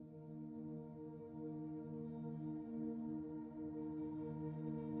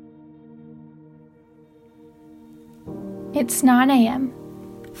It's 9 a.m.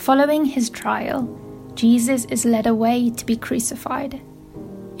 Following his trial, Jesus is led away to be crucified,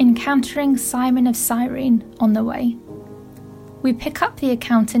 encountering Simon of Cyrene on the way. We pick up the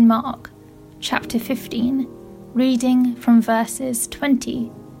account in Mark, chapter 15, reading from verses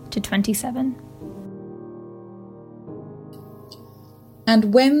 20 to 27.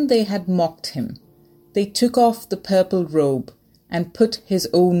 And when they had mocked him, they took off the purple robe and put his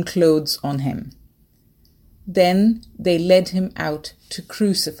own clothes on him. Then they led him out to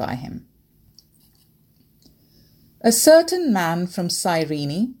crucify him. A certain man from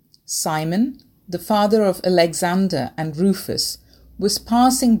Cyrene, Simon, the father of Alexander and Rufus, was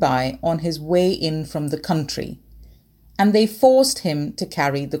passing by on his way in from the country, and they forced him to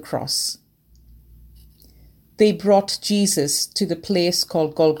carry the cross. They brought Jesus to the place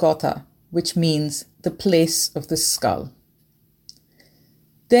called Golgotha, which means the place of the skull.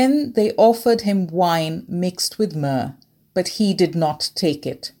 Then they offered him wine mixed with myrrh, but he did not take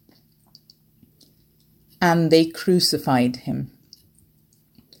it. And they crucified him.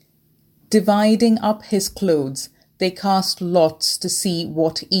 Dividing up his clothes, they cast lots to see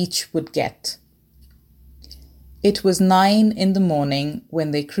what each would get. It was 9 a.m.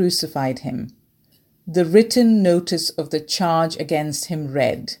 when they crucified him. The written notice of the charge against him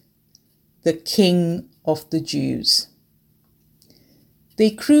read, "The King of the Jews." They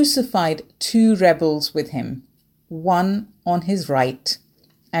crucified 2 rebels with him, one on his right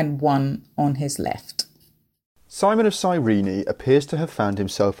and one on his left. Simon of Cyrene appears to have found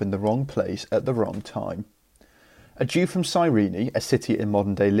himself in the wrong place at the wrong time. A Jew from Cyrene, a city in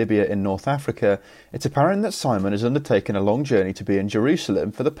modern-day Libya in North Africa, it's apparent that Simon has undertaken a long journey to be in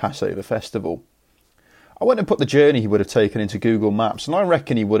Jerusalem for the Passover festival. I went and put the journey he would have taken into Google Maps, and I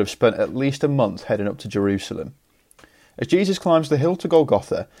reckon he would have spent at least a month heading up to Jerusalem. As Jesus climbs the hill to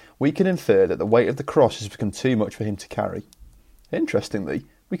Golgotha, we can infer that the weight of the cross has become too much for him to carry. Interestingly,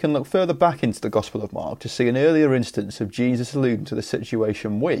 we can look further back into the Gospel of Mark to see an earlier instance of Jesus alluding to the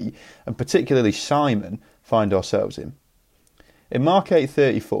situation we, and particularly Simon, find ourselves in. In Mark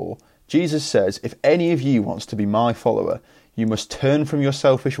 8:34, Jesus says, "If any of you wants to be my follower, you must turn from your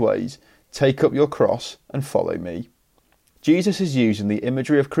selfish ways, take up your cross and follow me." Jesus is using the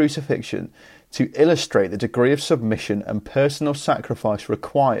imagery of crucifixion to illustrate the degree of submission and personal sacrifice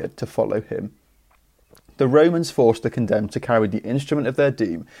required to follow him. The Romans forced the condemned to carry the instrument of their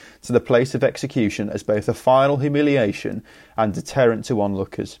doom to the place of execution as both a final humiliation and deterrent to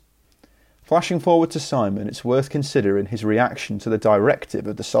onlookers. Flashing forward to Simon, it's worth considering his reaction to the directive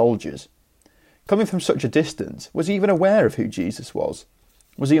of the soldiers. Coming from such a distance, was he even aware of who Jesus was?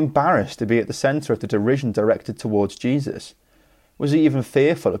 Was he embarrassed to be at the centre of the derision directed towards Jesus? Was he even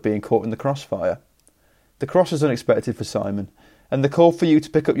fearful of being caught in the crossfire? The cross is unexpected for Simon, and the call for you to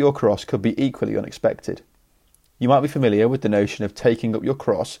pick up your cross could be equally unexpected. You might be familiar with the notion of taking up your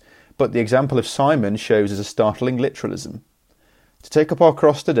cross, but the example of Simon shows us a startling literalism. To take up our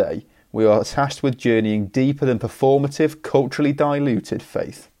cross today, we are tasked with journeying deeper than performative, culturally diluted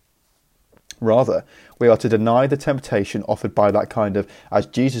faith. Rather, we are to deny the temptation offered by that kind of, as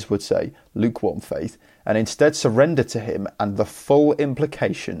Jesus would say, lukewarm faith, and instead surrender to him and the full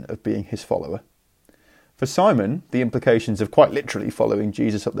implication of being his follower. For Simon, the implications of quite literally following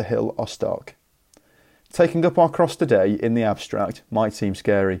Jesus up the hill are stark. Taking up our cross today, in the abstract, might seem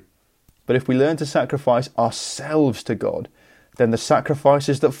scary. But if we learn to sacrifice ourselves to God, then the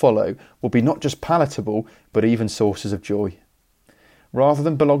sacrifices that follow will be not just palatable, but even sources of joy. Rather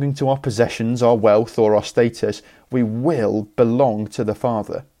than belonging to our possessions, our wealth, or our status, we will belong to the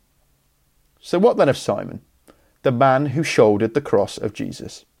Father. So what then of Simon, the man who shouldered the cross of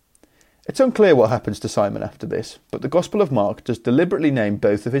Jesus? It's unclear what happens to Simon after this, but the Gospel of Mark does deliberately name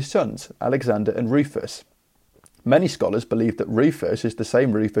both of his sons, Alexander and Rufus. Many scholars believe that Rufus is the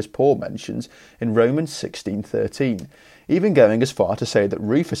same Rufus Paul mentions in Romans 16:13, even going as far to say that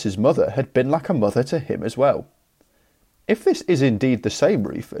Rufus's mother had been like a mother to him as well. If this is indeed the same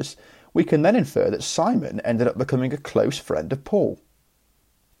Rufus, we can then infer that Simon ended up becoming a close friend of Paul.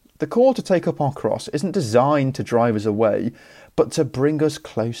 The call to take up our cross isn't designed to drive us away, but to bring us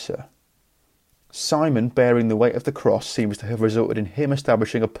closer. Simon bearing the weight of the cross seems to have resulted in him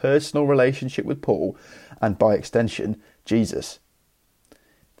establishing a personal relationship with Paul, and by extension, Jesus.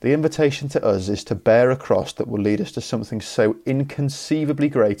 The invitation to us is to bear a cross that will lead us to something so inconceivably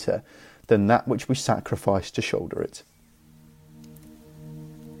greater than that which we sacrifice to shoulder it.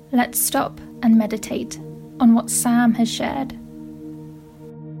 Let's stop and meditate on what Sam has shared.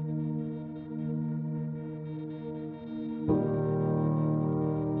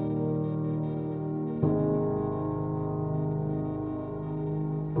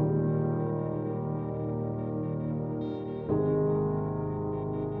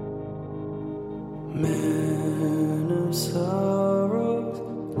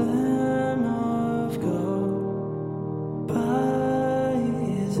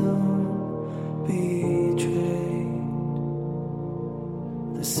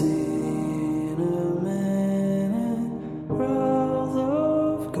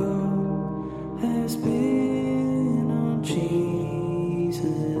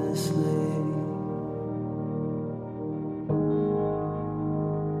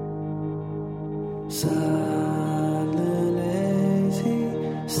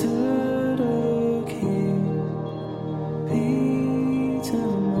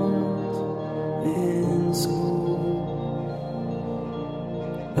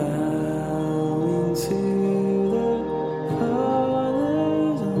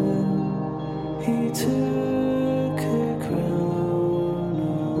 took a crown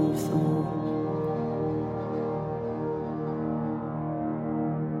of thorns.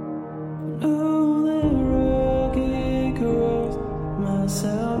 Oh, the rugged cross, my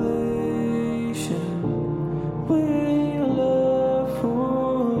salvation, where your love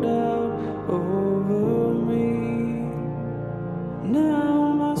poured out over me.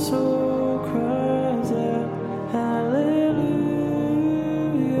 Now my soul cries out, hallelujah,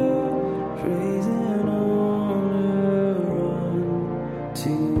 praise and honor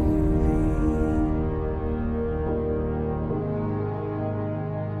unto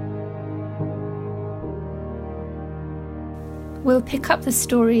We'll pick up the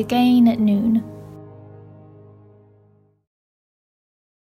story again at noon,